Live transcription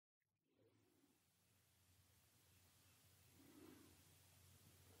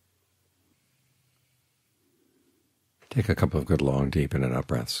Take a couple of good long, deep in and out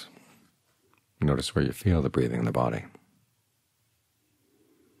breaths. Notice where you feel the breathing in the body.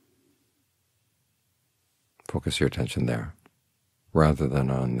 Focus your attention there, rather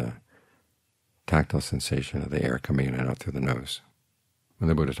than on the tactile sensation of the air coming in and out through the nose. When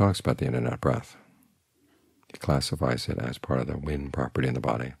the Buddha talks about the in and out breath, he classifies it as part of the wind property in the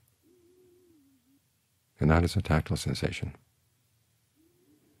body, and that is a tactile sensation.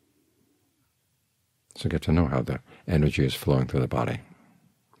 So get to know how the energy is flowing through the body,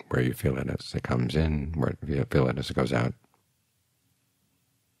 where you feel it as it comes in, where you feel it as it goes out.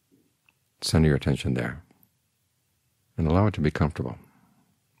 Center your attention there, and allow it to be comfortable.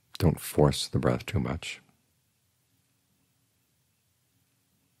 Don't force the breath too much.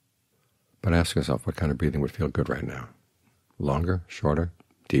 But ask yourself what kind of breathing would feel good right now. Longer, shorter,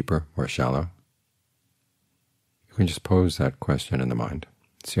 deeper, or shallow? You can just pose that question in the mind,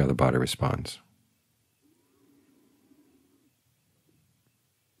 see how the body responds.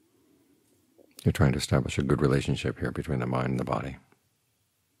 You're trying to establish a good relationship here between the mind and the body,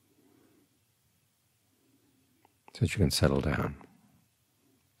 so that you can settle down,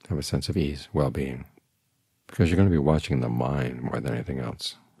 have a sense of ease, well-being, because you're going to be watching the mind more than anything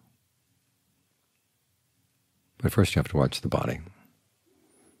else. But first you have to watch the body.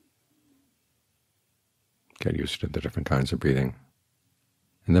 Get used to the different kinds of breathing,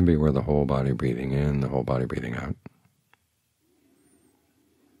 and then be aware of the whole body breathing in, the whole body breathing out.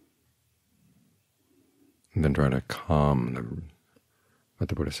 And then try to calm what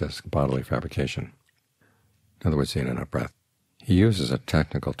the Buddha says, bodily fabrication. In other words, the in and out breath. He uses a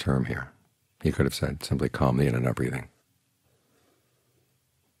technical term here. He could have said simply calm the in and out breathing.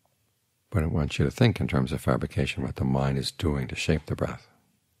 But I want you to think in terms of fabrication, what the mind is doing to shape the breath.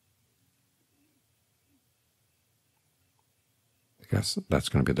 Because that's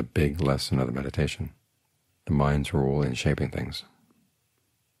going to be the big lesson of the meditation, the mind's role in shaping things.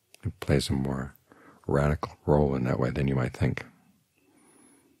 It plays a more radical role in that way than you might think.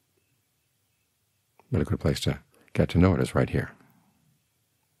 But a good place to get to know it is right here.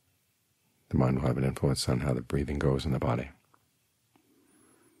 The mind will have an influence on how the breathing goes in the body.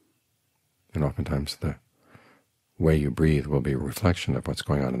 And oftentimes the way you breathe will be a reflection of what's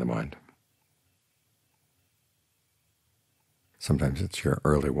going on in the mind. Sometimes it's your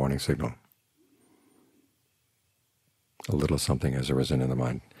early warning signal. A little something has arisen in the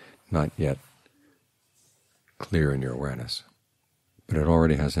mind, not yet clear in your awareness, but it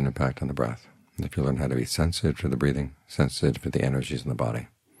already has an impact on the breath. And if you learn how to be sensitive to the breathing, sensitive to the energies in the body,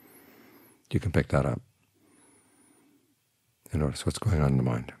 you can pick that up and notice what's going on in the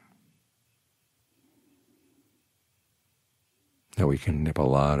mind. Now we can nip a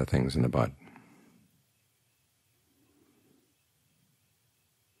lot of things in the bud.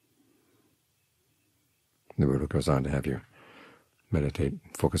 The Buddha goes on to have you meditate,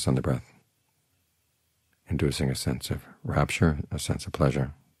 focus on the breath, inducing a sense of rapture, a sense of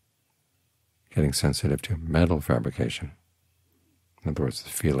pleasure, getting sensitive to mental fabrication, in other words, the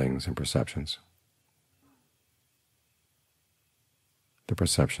feelings and perceptions, the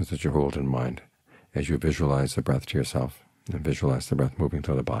perceptions that you hold in mind as you visualize the breath to yourself and visualize the breath moving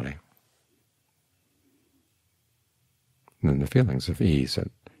through the body, and then the feelings of ease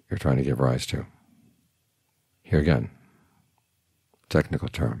that you're trying to give rise to. Here again, technical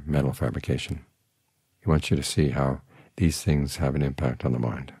term, mental fabrication. He wants you to see how these things have an impact on the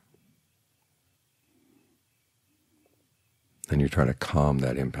mind. And you try to calm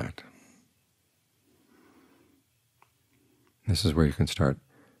that impact. This is where you can start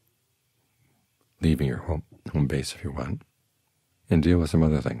leaving your home base, if you want, and deal with some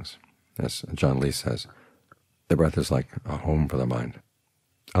other things. As John Lee says, the breath is like a home for the mind.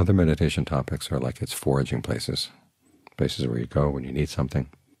 Other meditation topics are like its foraging places, places where you go when you need something,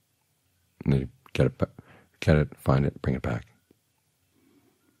 and then you get it, find it, bring it back.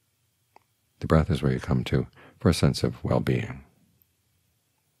 The breath is where you come to for a sense of well-being.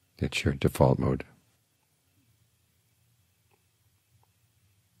 It's your default mode.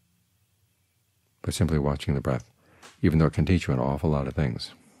 By simply watching the breath, even though it can teach you an awful lot of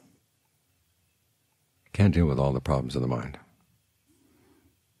things, it can't deal with all the problems of the mind.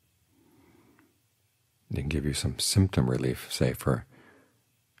 It can give you some symptom relief, say for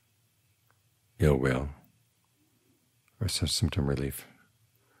ill will, or some symptom relief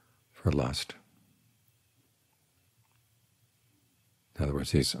for lust. In other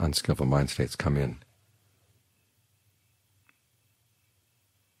words, these unskillful mind states come in,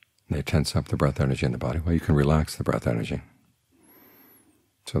 and they tense up the breath energy in the body. Well, you can relax the breath energy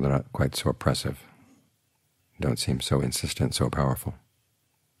so they're not quite so oppressive, don't seem so insistent, so powerful.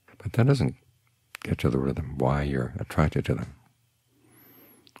 But that doesn't get to the root of them, why you're attracted to them.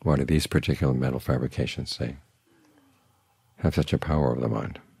 Why do these particular mental fabrications, say, have such a power over the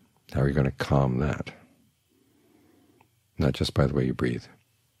mind? How are you going to calm that? Not just by the way you breathe,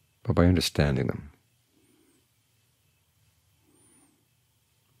 but by understanding them.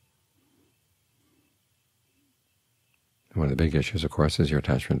 One of the big issues, of course, is your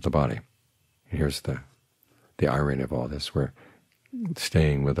attachment to the body. And here's the irony of all this. We're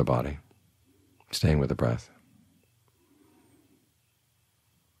staying with the body, staying with the breath.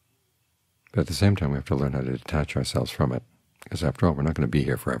 But at the same time, we have to learn how to detach ourselves from it, because after all, we're not going to be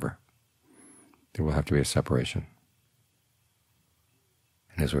here forever. There will have to be a separation.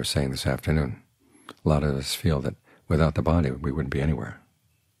 And as we were saying this afternoon, a lot of us feel that without the body we wouldn't be anywhere.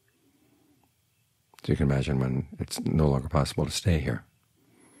 So you can imagine when it's no longer possible to stay here,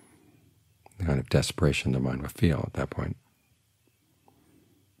 the kind of desperation the mind will feel at that point.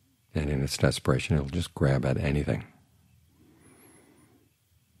 And in its desperation, it'll just grab at anything.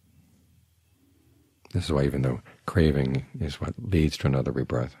 This is why, even though craving is what leads to another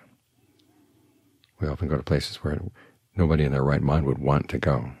rebirth, we often go to places where nobody in their right mind would want to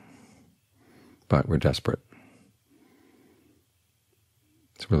go, but we're desperate.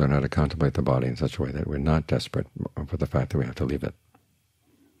 So we learn how to contemplate the body in such a way that we're not desperate for the fact that we have to leave it.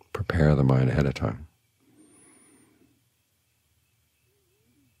 Prepare the mind ahead of time.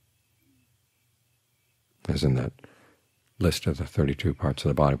 As in that list of the 32 parts of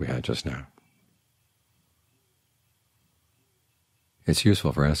the body we had just now. It's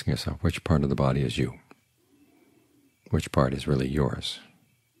useful for asking yourself, which part of the body is you? Which part is really yours?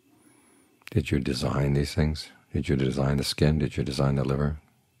 Did you design these things? Did you design the skin? Did you design the liver?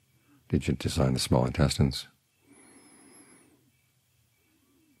 Did you design the small intestines?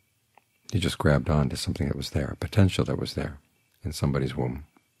 You just grabbed on to something that was there, a potential that was there in somebody's womb.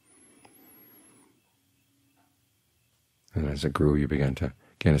 And as it grew, you began to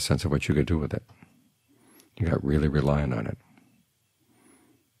gain a sense of what you could do with it. You got really reliant on it.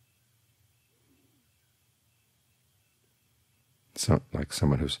 So, like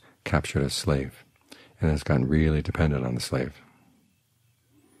someone who's captured a slave and has gotten really dependent on the slave.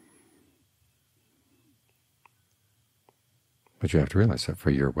 But you have to realize that for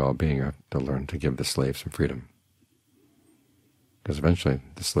your well-being, you have to learn to give the slave some freedom, because eventually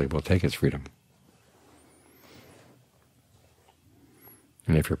the slave will take its freedom.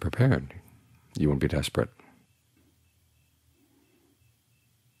 And if you're prepared, you won't be desperate.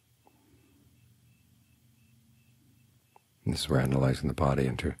 And this is where analyzing the body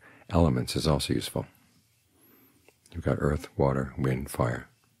into elements is also useful. You've got earth, water, wind, fire.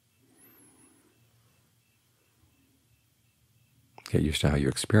 Get used to how you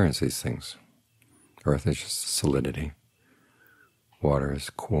experience these things. Earth is just solidity. Water is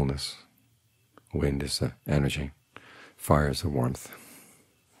coolness. Wind is the energy. Fire is the warmth.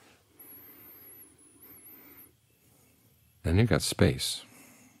 Then you've got space.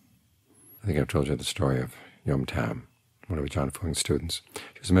 I think I've told you the story of Yom Tam, one of John Fulling's students.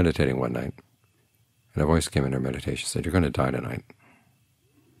 She was meditating one night, and a voice came in her meditation and said, "You're going to die tonight."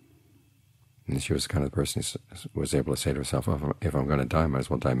 And she was the kind of person who was able to say to herself, well, if I'm going to die, I might as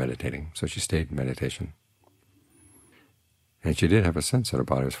well die meditating. So she stayed in meditation. And she did have a sense that her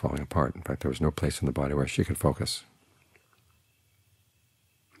body was falling apart. In fact, there was no place in the body where she could focus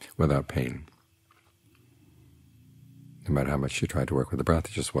without pain. No matter how much she tried to work with the breath,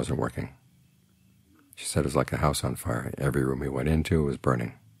 it just wasn't working. She said it was like a house on fire. Every room we went into was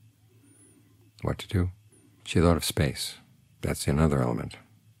burning. What to do? She thought of space. That's another element.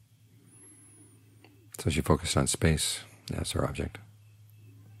 So she focused on space as her object.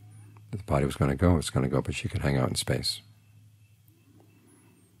 If the body was going to go, it's going to go, but she could hang out in space.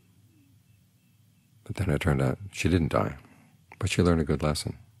 But then it turned out she didn't die, but she learned a good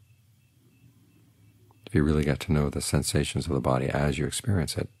lesson. If you really get to know the sensations of the body as you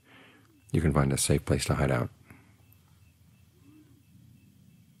experience it, you can find a safe place to hide out.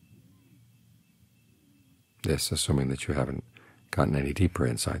 This assuming that you haven't gotten any deeper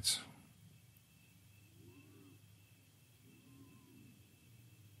insights.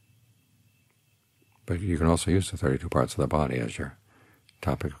 But you can also use the 32 parts of the body as your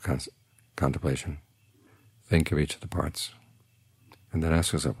topic of contemplation. Think of each of the parts, and then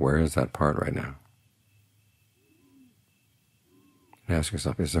ask yourself, where is that part right now? And ask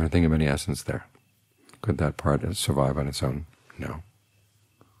yourself, is there anything of any essence there? Could that part survive on its own? No.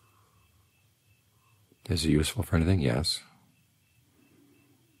 Is it useful for anything? Yes.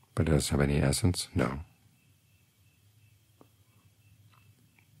 But does it have any essence? No.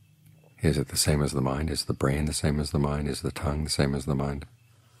 Is it the same as the mind? Is the brain the same as the mind? Is the tongue the same as the mind?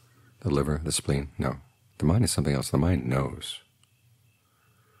 the liver, the spleen. No, the mind is something else. The mind knows.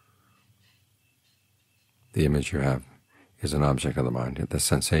 The image you have is an object of the mind. The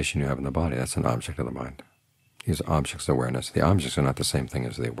sensation you have in the body, that's an object of the mind. These are objects of awareness. The objects are not the same thing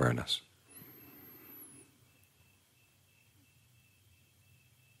as the awareness.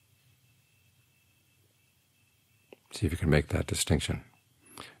 See if you can make that distinction.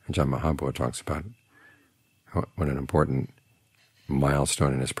 And Ajahn Mahabua talks about what an important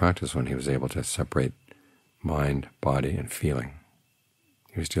milestone in his practice when he was able to separate mind, body, and feeling.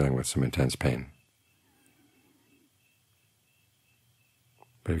 He was dealing with some intense pain.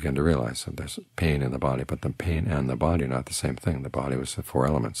 But he began to realize that there's pain in the body, but the pain and the body are not the same thing. The body was the four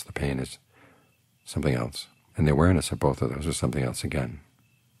elements. The pain is something else. And the awareness of both of those is something else again.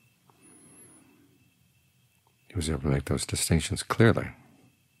 He was able to make those distinctions clearly.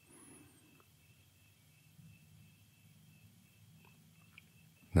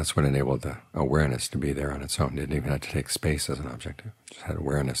 That's what enabled the awareness to be there on its own. It didn't even have to take space as an object. It just had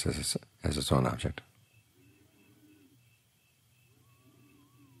awareness as its own object.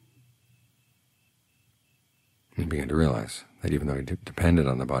 He began to realize that even though he depended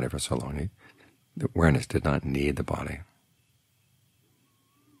on the body for so long, the awareness did not need the body.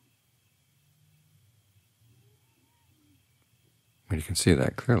 And you can see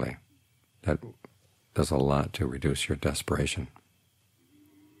that clearly. That does a lot to reduce your desperation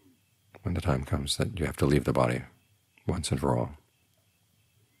when the time comes that you have to leave the body once and for all.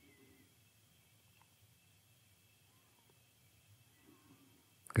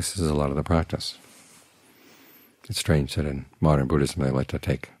 This is a lot of the practice. It's strange that in modern Buddhism they like to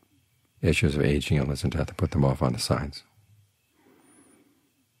take issues of aging, illness, and death and put them off on the sides,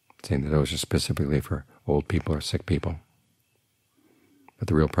 saying that those are specifically for old people or sick people. But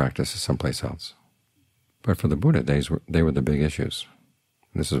the real practice is someplace else. But for the Buddha, they were the big issues.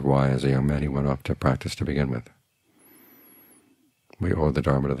 This is why, as a young man, he went off to practice to begin with. We owe the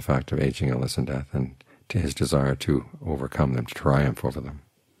Dharma to the fact of aging, illness, and death, and to his desire to overcome them, to triumph over them.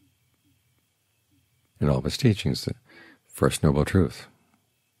 In all of his teachings, the first noble truth,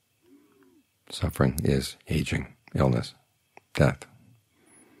 suffering is aging, illness, death.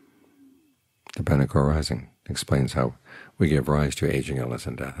 The Pinnacle Rising explains how we give rise to aging, illness,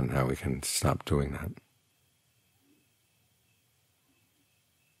 and death, and how we can stop doing that.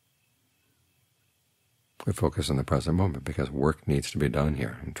 We focus on the present moment because work needs to be done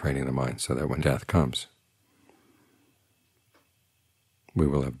here in training the mind so that when death comes, we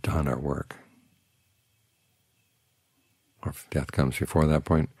will have done our work. Or if death comes before that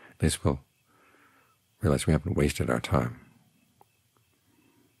point, at least we'll realize we haven't wasted our time.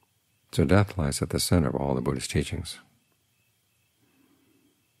 So death lies at the center of all the Buddhist teachings.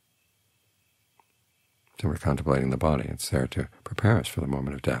 So we're contemplating the body. It's there to prepare us for the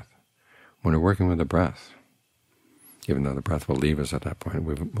moment of death. When we're working with the breath, even though the breath will leave us at that point,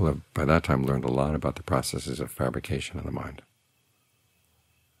 we will have by that time learned a lot about the processes of fabrication of the mind.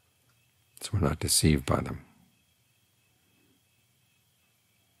 So we're not deceived by them.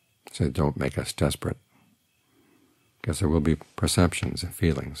 So don't make us desperate, because there will be perceptions and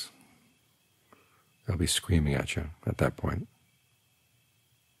feelings. They'll be screaming at you at that point.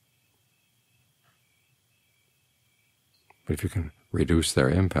 But if you can reduce their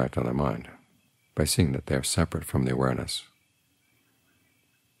impact on the mind by seeing that they're separate from the awareness,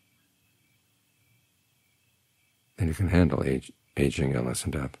 then you can handle aging, illness,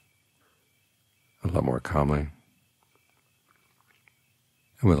 and death a lot more calmly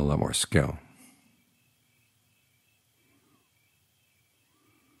and with a lot more skill.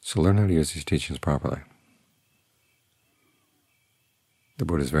 So learn how to use these teachings properly. The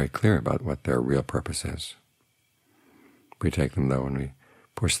Buddha is very clear about what their real purpose is. We take them, though, and we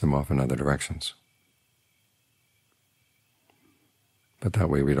push them off in other directions. But that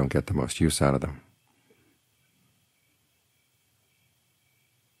way we don't get the most use out of them.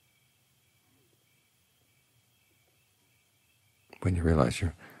 When you realize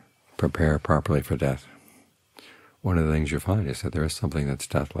you prepare properly for death, one of the things you find is that there is something that's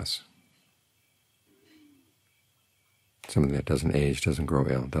deathless, something that doesn't age, doesn't grow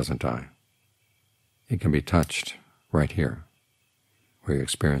ill, doesn't die. It can be touched right here, where you're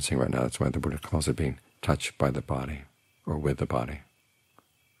experiencing right now. That's why the Buddha calls it being touched by the body, or with the body.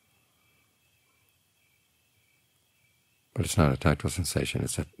 But it's not a tactile sensation,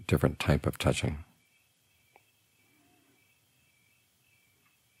 it's a different type of touching.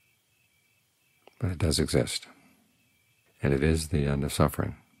 But it does exist, and it is the end of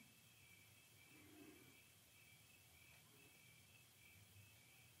suffering.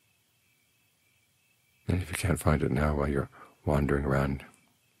 And if you can't find it now while you're wandering around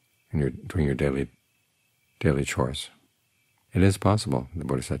and you're doing your daily chores. It is possible, the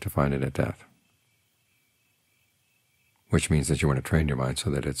Buddha said, to find it at death, which means that you want to train your mind so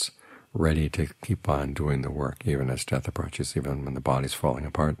that it's ready to keep on doing the work even as death approaches, even when the body's falling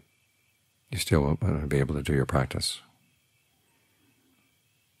apart. You still want to be able to do your practice.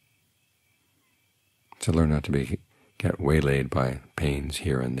 So learn not to get waylaid by pains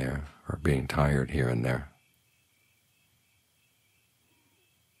here and there, or being tired here and there.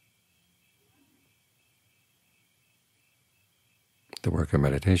 The work of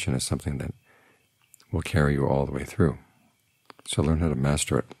meditation is something that will carry you all the way through. So learn how to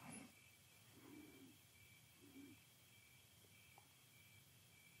master it.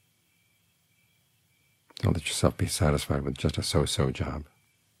 Don't let yourself be satisfied with just a so-so job.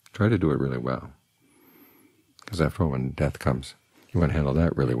 Try to do it really well, because after all, when death comes, you want to handle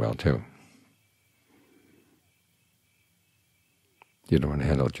that really well too. You don't want to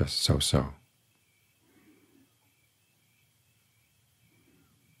handle it just so-so.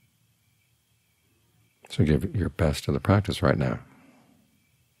 So give your best to the practice right now.